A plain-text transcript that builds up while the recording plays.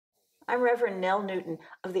I'm Reverend Nell Newton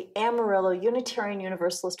of the Amarillo Unitarian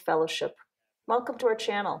Universalist Fellowship. Welcome to our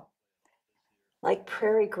channel. Like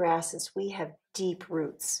prairie grasses, we have deep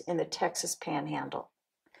roots in the Texas Panhandle.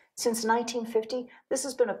 Since 1950, this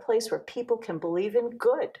has been a place where people can believe in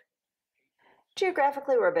good.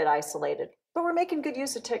 Geographically, we're a bit isolated, but we're making good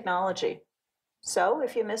use of technology. So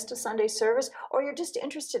if you missed a Sunday service, or you're just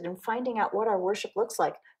interested in finding out what our worship looks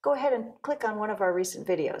like, go ahead and click on one of our recent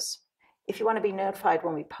videos. If you want to be notified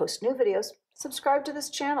when we post new videos, subscribe to this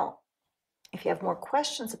channel. If you have more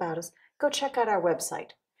questions about us, go check out our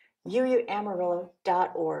website,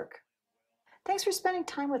 uuamarillo.org. Thanks for spending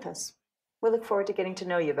time with us. We look forward to getting to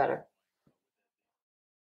know you better.